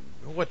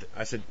 what?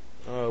 I said,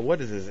 what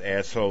does this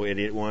asshole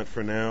idiot want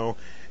for now?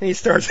 And he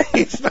starts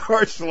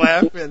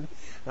laughing.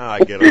 I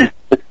get him.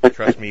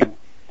 Trust me.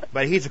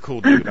 But he's a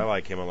cool dude. I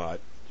like him a lot.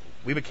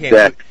 We became.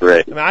 That's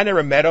great. I mean, I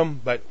never met him,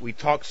 but we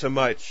talk so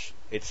much.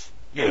 It's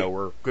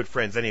we're good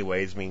friends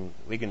anyways. I mean,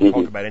 we can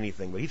talk about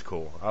anything. But he's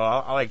cool.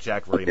 I like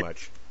Jack very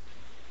much.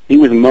 He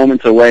was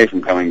moments away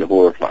from coming to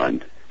Horror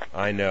Find.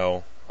 I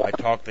know. I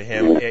talked to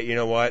him. Yeah. You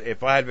know what?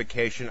 If I had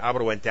vacation, I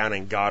would have went down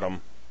and got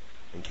him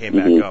and came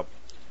back up.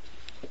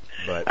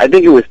 But I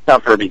think it was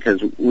tougher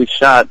because we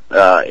shot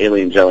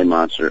Alien Jelly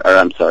Monster. Or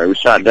I'm sorry, we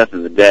shot Death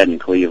of the Dead in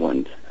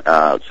Cleveland.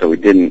 So we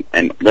didn't,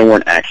 and there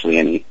weren't actually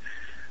any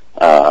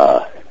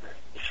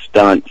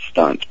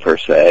stunts per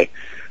se.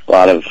 A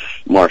lot of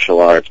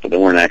martial arts, but there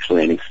weren't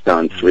actually any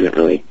stunts. We didn't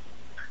really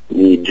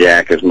need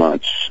Jack as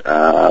much.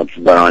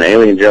 But on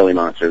Alien Jelly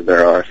Monsters,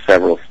 there are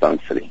several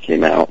stunts that he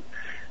came out.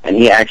 And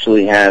he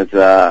actually has,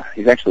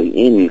 he's actually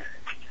in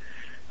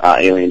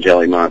Alien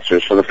Jelly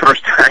Monsters for the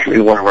first time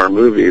in one of our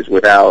movies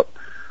without,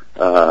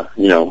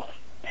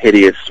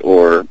 hideous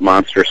or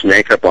monstrous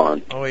makeup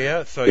on. Oh,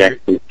 yeah? So you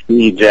actually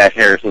see Jack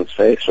Harrison's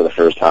face for the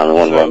first time in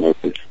one of our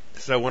movies.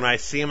 So when I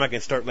see him, I can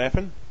start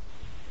laughing?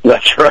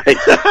 That's right.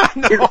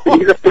 No.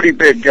 He's a pretty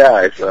big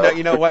guy. So. No,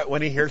 you know what?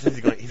 When he hears this,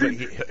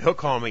 he'll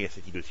call me.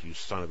 He goes, "You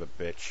son of a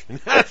bitch."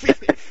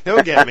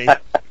 He'll get me.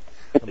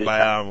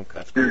 But,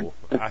 that's cool.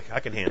 I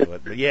can handle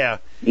it. But yeah.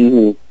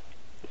 Mm-hmm.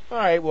 All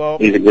right. Well,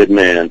 he's a good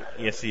man.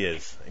 Yes, he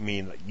is. I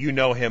mean, you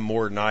know him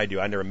more than I do.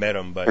 I never met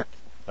him, but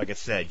like I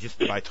said, just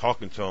by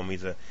talking to him,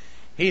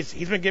 he's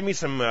been giving me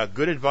some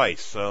good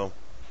advice. So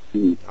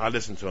I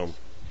listen to him.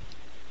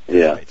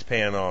 Yeah, it's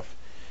paying off.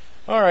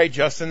 All right,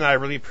 Justin, I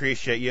really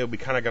appreciate you. We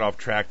kind of got off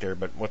track there,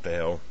 but what the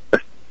hell?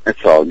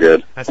 It's all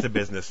good. That's the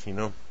business,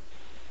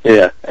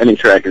 Yeah, any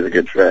track is a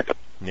good track.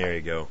 There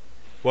you go.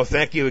 Well,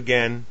 thank you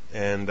again,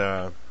 and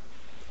I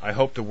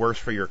hope the worst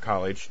for your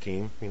college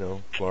team,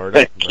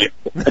 Florida. Thank you.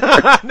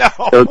 No.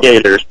 Go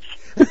Gators.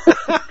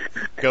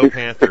 Go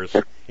Panthers.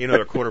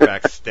 Their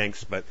quarterback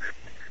stinks, but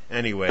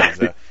anyways.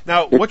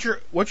 Now, what's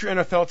your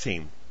NFL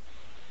team?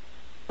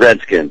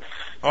 Redskins.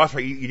 Oh, that's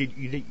right. You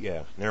did.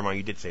 Yeah. Never mind.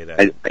 You did say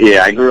that.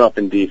 I grew up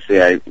in D.C.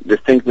 I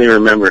distinctly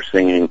remember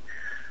singing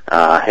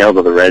 "Hail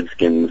to the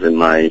Redskins" in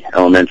my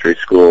elementary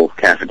school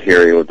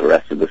cafeteria with the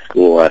rest of the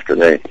school after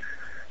they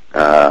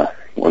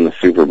won the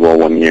Super Bowl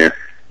one year.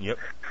 Yep.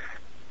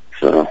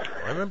 So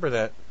I remember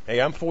that. Hey,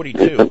 I'm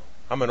 42.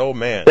 I'm an old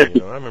man. I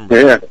remember.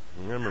 Yeah.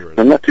 I remember that.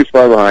 I'm not too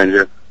far behind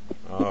you.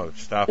 Oh,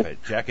 stop it.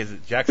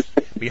 Jack's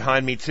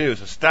behind me too.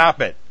 So stop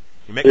it.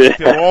 You make me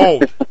feel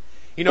old.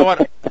 You know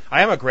what?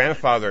 I am a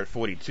grandfather at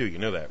 42. You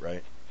know that,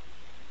 right?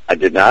 I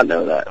did not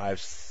know that.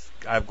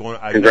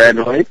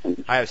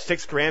 Congratulations. I have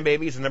 6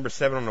 grandbabies and number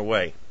 7 on the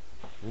way.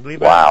 Can you believe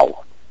that?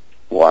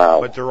 Wow.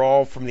 But they're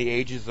all from the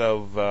ages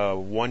of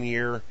 1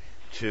 year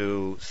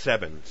to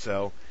 7.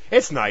 So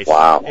it's nice.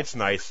 Wow. It's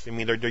nice. I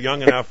mean, they're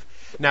young enough.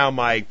 Now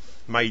my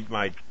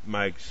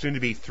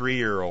soon-to-be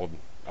 3-year-old.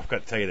 I've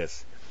got to tell you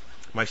this.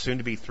 My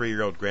soon-to-be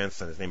 3-year-old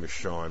grandson. His name is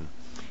Sean.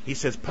 He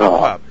says,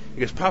 "Pop.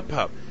 He goes, Pop.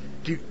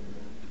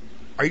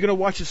 Are you going to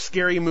watch a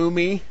scary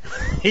movie?"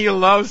 He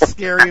loves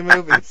scary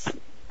movies.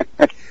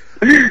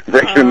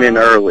 Bring him in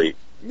early.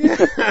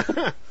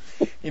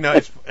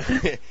 It's,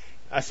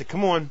 I said,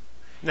 come on.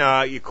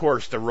 No, of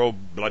course, the real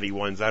bloody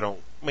ones, I don't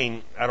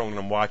want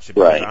to watch it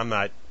because I'm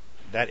not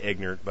that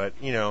ignorant, but,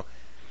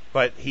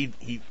 but he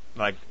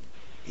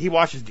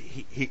watches,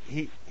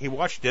 he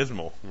watched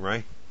Dismal,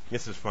 right?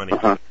 This is funny.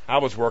 Uh-huh. I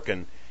was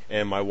working,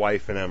 and my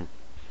wife and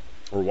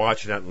were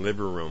watching that in the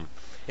living room.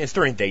 And it's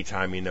during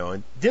daytime,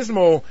 and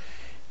Dismal,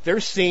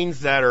 there's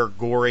scenes that are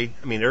gory.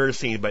 I mean, there are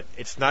scenes, but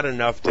it's not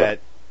enough that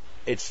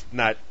it's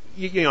not.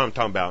 You know what I'm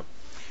talking about?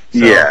 So,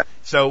 Yeah.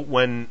 So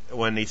when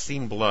they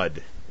seen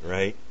blood,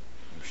 right?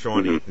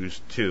 Shawnee, who's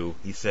 2,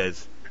 he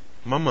says,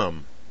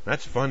 "Mum,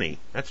 that's funny.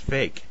 That's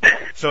fake."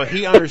 So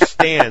he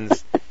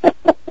understands.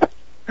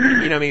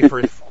 You know what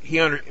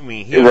I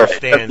mean? He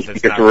understands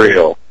that's not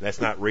real. That's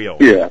not real.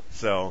 Yeah.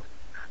 So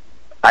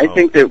I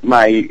think that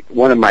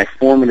one of my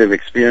formative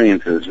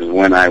experiences was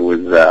when I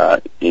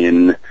was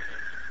in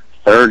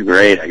 3rd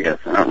grade, I guess.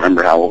 I don't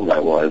remember how old I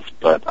was,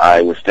 but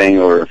I was staying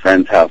over at a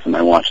friend's house and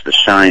I watched The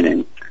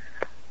Shining,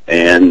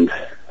 and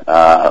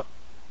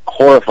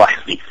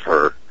horrified me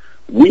for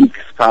weeks,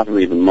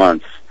 possibly even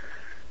months.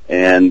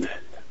 And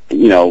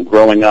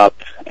growing up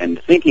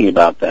and thinking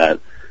about that,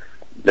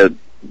 the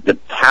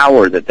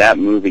power that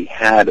movie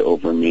had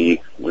over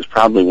me was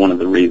probably one of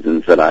the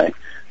reasons that I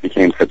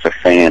became such a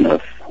fan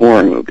of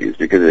horror movies,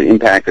 because it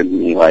impacted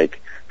me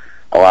like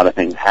a lot of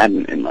things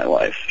hadn't in my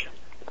life.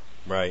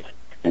 Right.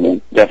 And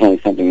it's definitely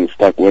something that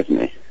stuck with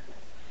me.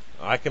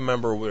 I can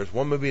remember there's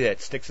one movie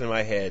that sticks in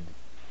my head.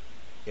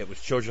 It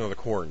was Children of the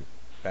Corn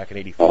back in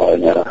 '84.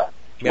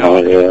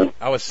 Oh, yeah.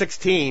 I was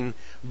 16,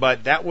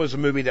 but that was a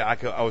movie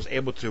that I was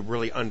able to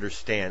really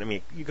understand. I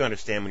mean, you can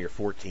understand when you're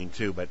 14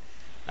 too, but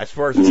as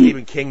far as the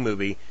Stephen King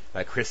movie,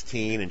 like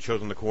Christine and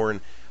Children of the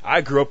Corn,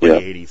 I grew up in the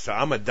 '80s, so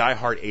I'm a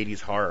diehard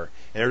 '80s horror,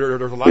 and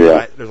there's a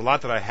lot there's a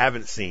lot that I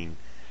haven't seen,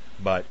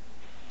 but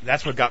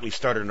that's what got me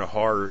started in the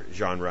horror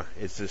genre.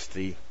 It's just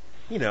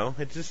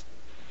it's just,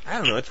 I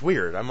don't know, it's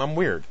weird. I'm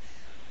weird.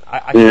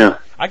 I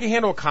can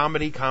handle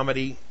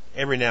comedy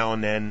every now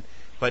and then,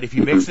 but if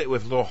you mix it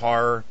with a little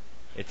horror,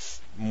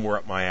 it's more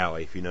up my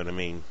alley, if you know what I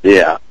mean.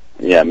 Yeah,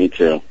 me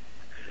too.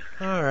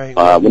 All right.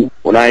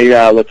 When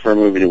I look for a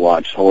movie to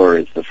watch, horror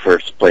is the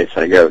first place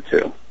I go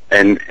to.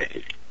 And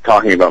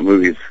talking about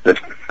movies that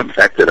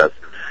affected us,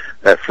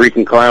 that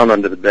freaking clown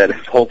under the bed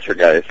is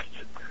Poltergeist.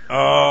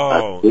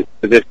 Oh.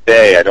 To this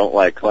day, I don't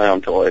like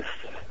clown toys.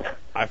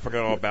 I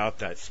forgot all about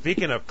that.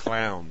 Speaking of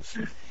clowns,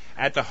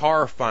 at the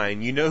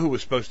Horrifying, you know who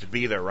was supposed to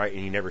be there, right?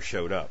 And he never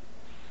showed up.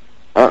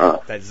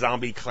 That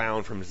zombie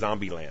clown from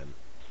Zombieland.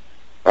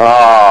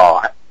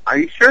 Oh, are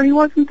you sure he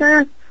wasn't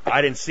there?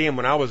 I didn't see him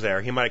when I was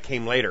there. He might have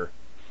came later.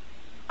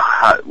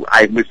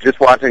 I was just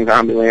watching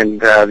Zombieland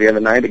the other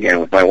night again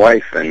with my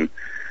wife, and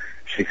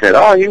she said,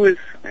 "Oh, he was."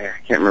 I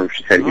can't remember if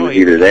she said he was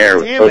either there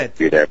or supposed to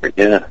be there, but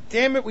yeah.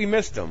 Damn it, we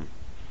missed him.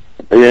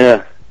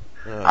 Yeah,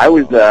 I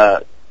was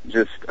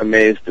just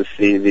amazed to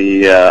see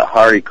the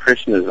Hare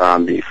Krishna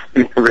zombie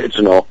from the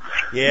original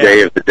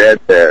Day of the Dead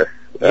there.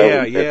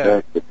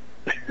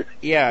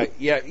 Yeah.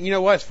 You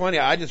know what's funny?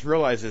 I just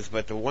realized this,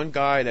 but the one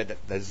guy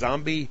the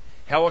zombie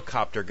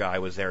helicopter guy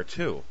was there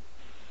too,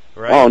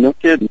 right? Oh, no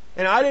kidding.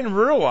 And I didn't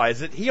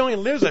realize it. He only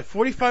lives like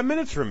 45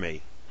 minutes from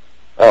me.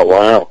 Oh,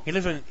 wow. He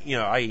lives in,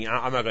 I'm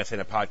not going to say in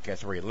a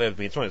podcast where he lives. I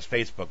mean, it's on his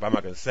Facebook, but I'm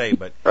not going to say.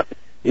 But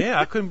yeah,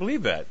 I couldn't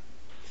believe that.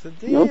 So,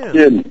 damn. No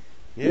kidding.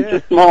 Yeah.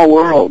 It's a small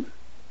world.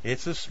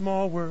 It's a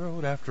small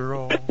world after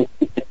all.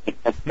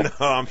 No,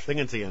 I'm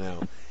singing to you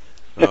now.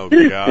 Oh,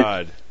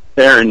 God.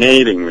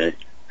 Serenading me.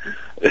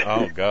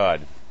 Oh,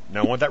 God.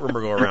 Now, won't that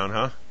rumor go around,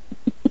 huh?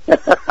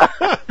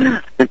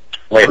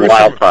 Like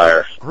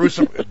wildfire.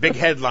 Gruesome, big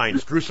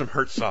headlines, Gruesome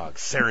Herzog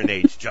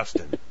serenades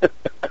Justin.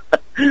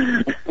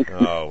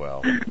 Oh,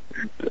 well.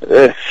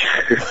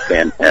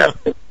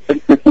 Fantastic.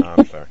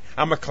 I'm sorry.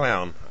 I'm a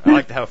clown. I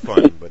like to have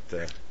fun, but...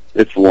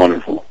 it's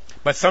wonderful.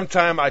 But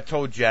sometime I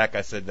told Jack,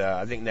 I said,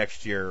 I think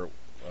next year,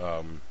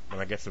 when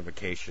I get some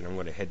vacation, I'm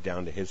going to head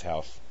down to his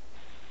house,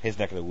 his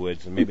neck of the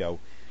woods, and maybe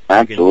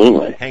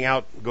Absolutely. hang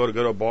out, go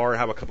to a bar, and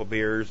have a couple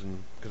beers,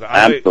 and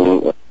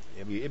Absolutely.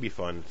 It'd be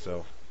fun.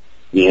 So.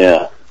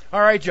 Yeah. All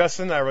right,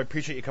 Justin. I really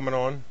appreciate you coming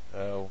on.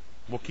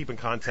 We'll keep in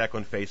contact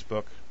on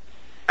Facebook.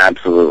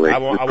 Absolutely.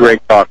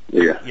 Great talking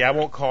to you. Yeah, I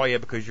won't call you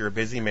because you're a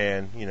busy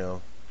man.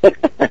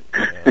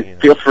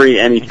 Feel free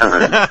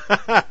anytime.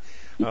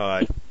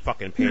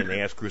 Fucking pain in the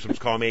ass. Gruesome's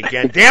calling me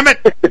again. Damn it!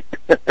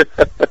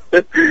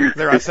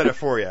 There, I said it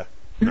for you.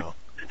 No.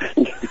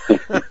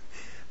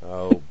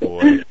 Oh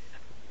boy.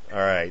 All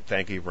right.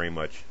 Thank you very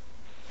much.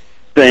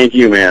 Thank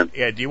you, man.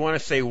 Yeah. Do you want to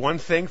say one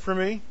thing for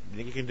me? You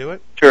think you can do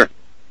it? Sure.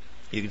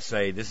 You can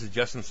say, "This is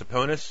Justin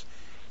Saponis,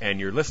 and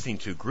you're listening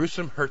to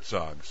Gruesome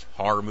Herzog's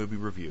Horror Movie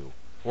Review."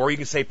 Or you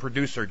can say,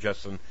 "Producer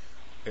Justin."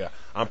 Yeah,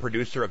 I'm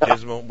producer of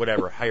Dismal,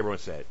 whatever. How you want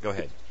to say it? Go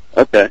ahead.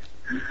 Okay.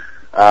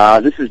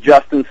 This is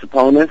Justin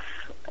Saponis,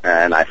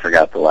 and I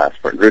forgot the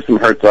last part. Gruesome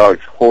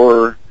Herzog's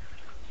Horror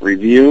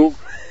Review.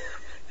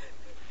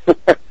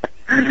 I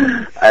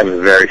have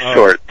a very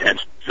short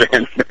attention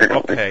span.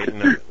 Okay.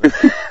 No.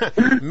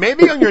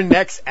 Maybe on your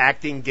next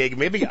acting gig,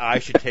 maybe I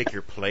should take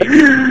your place.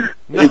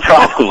 No.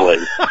 Probably.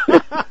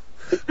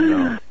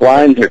 No.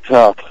 Lines are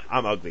tough.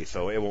 I'm ugly,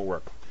 so it won't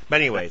work.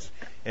 But anyways,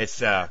 it's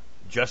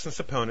Justin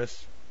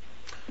Saponis.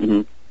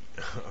 Mm-hmm.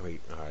 All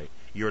right.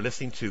 You're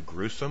listening to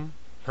Gruesome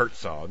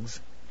Herzog's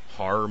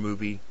Horror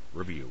Movie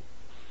Review.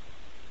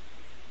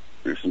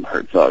 Gruesome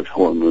Herzog's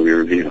Horror Movie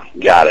Review.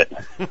 Got it.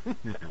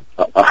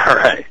 All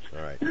right.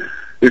 All right.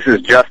 This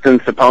is Justin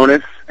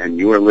Saponis, and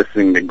you are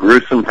listening to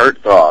Gruesome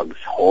Herzog's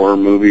Horror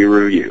Movie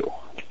Review.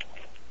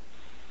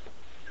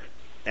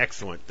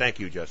 Excellent. Thank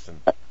you,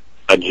 Justin.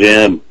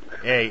 Jim.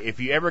 Hey, if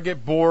you ever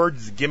get bored,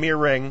 just give me a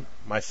ring.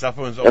 My cell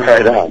phone's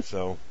Right always on.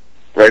 so.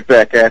 Right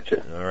back at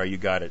you. All right, you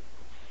got it.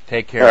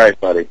 Take care. All right,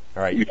 buddy.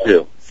 All right. You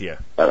too. See ya.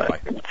 Bye-bye. Bye.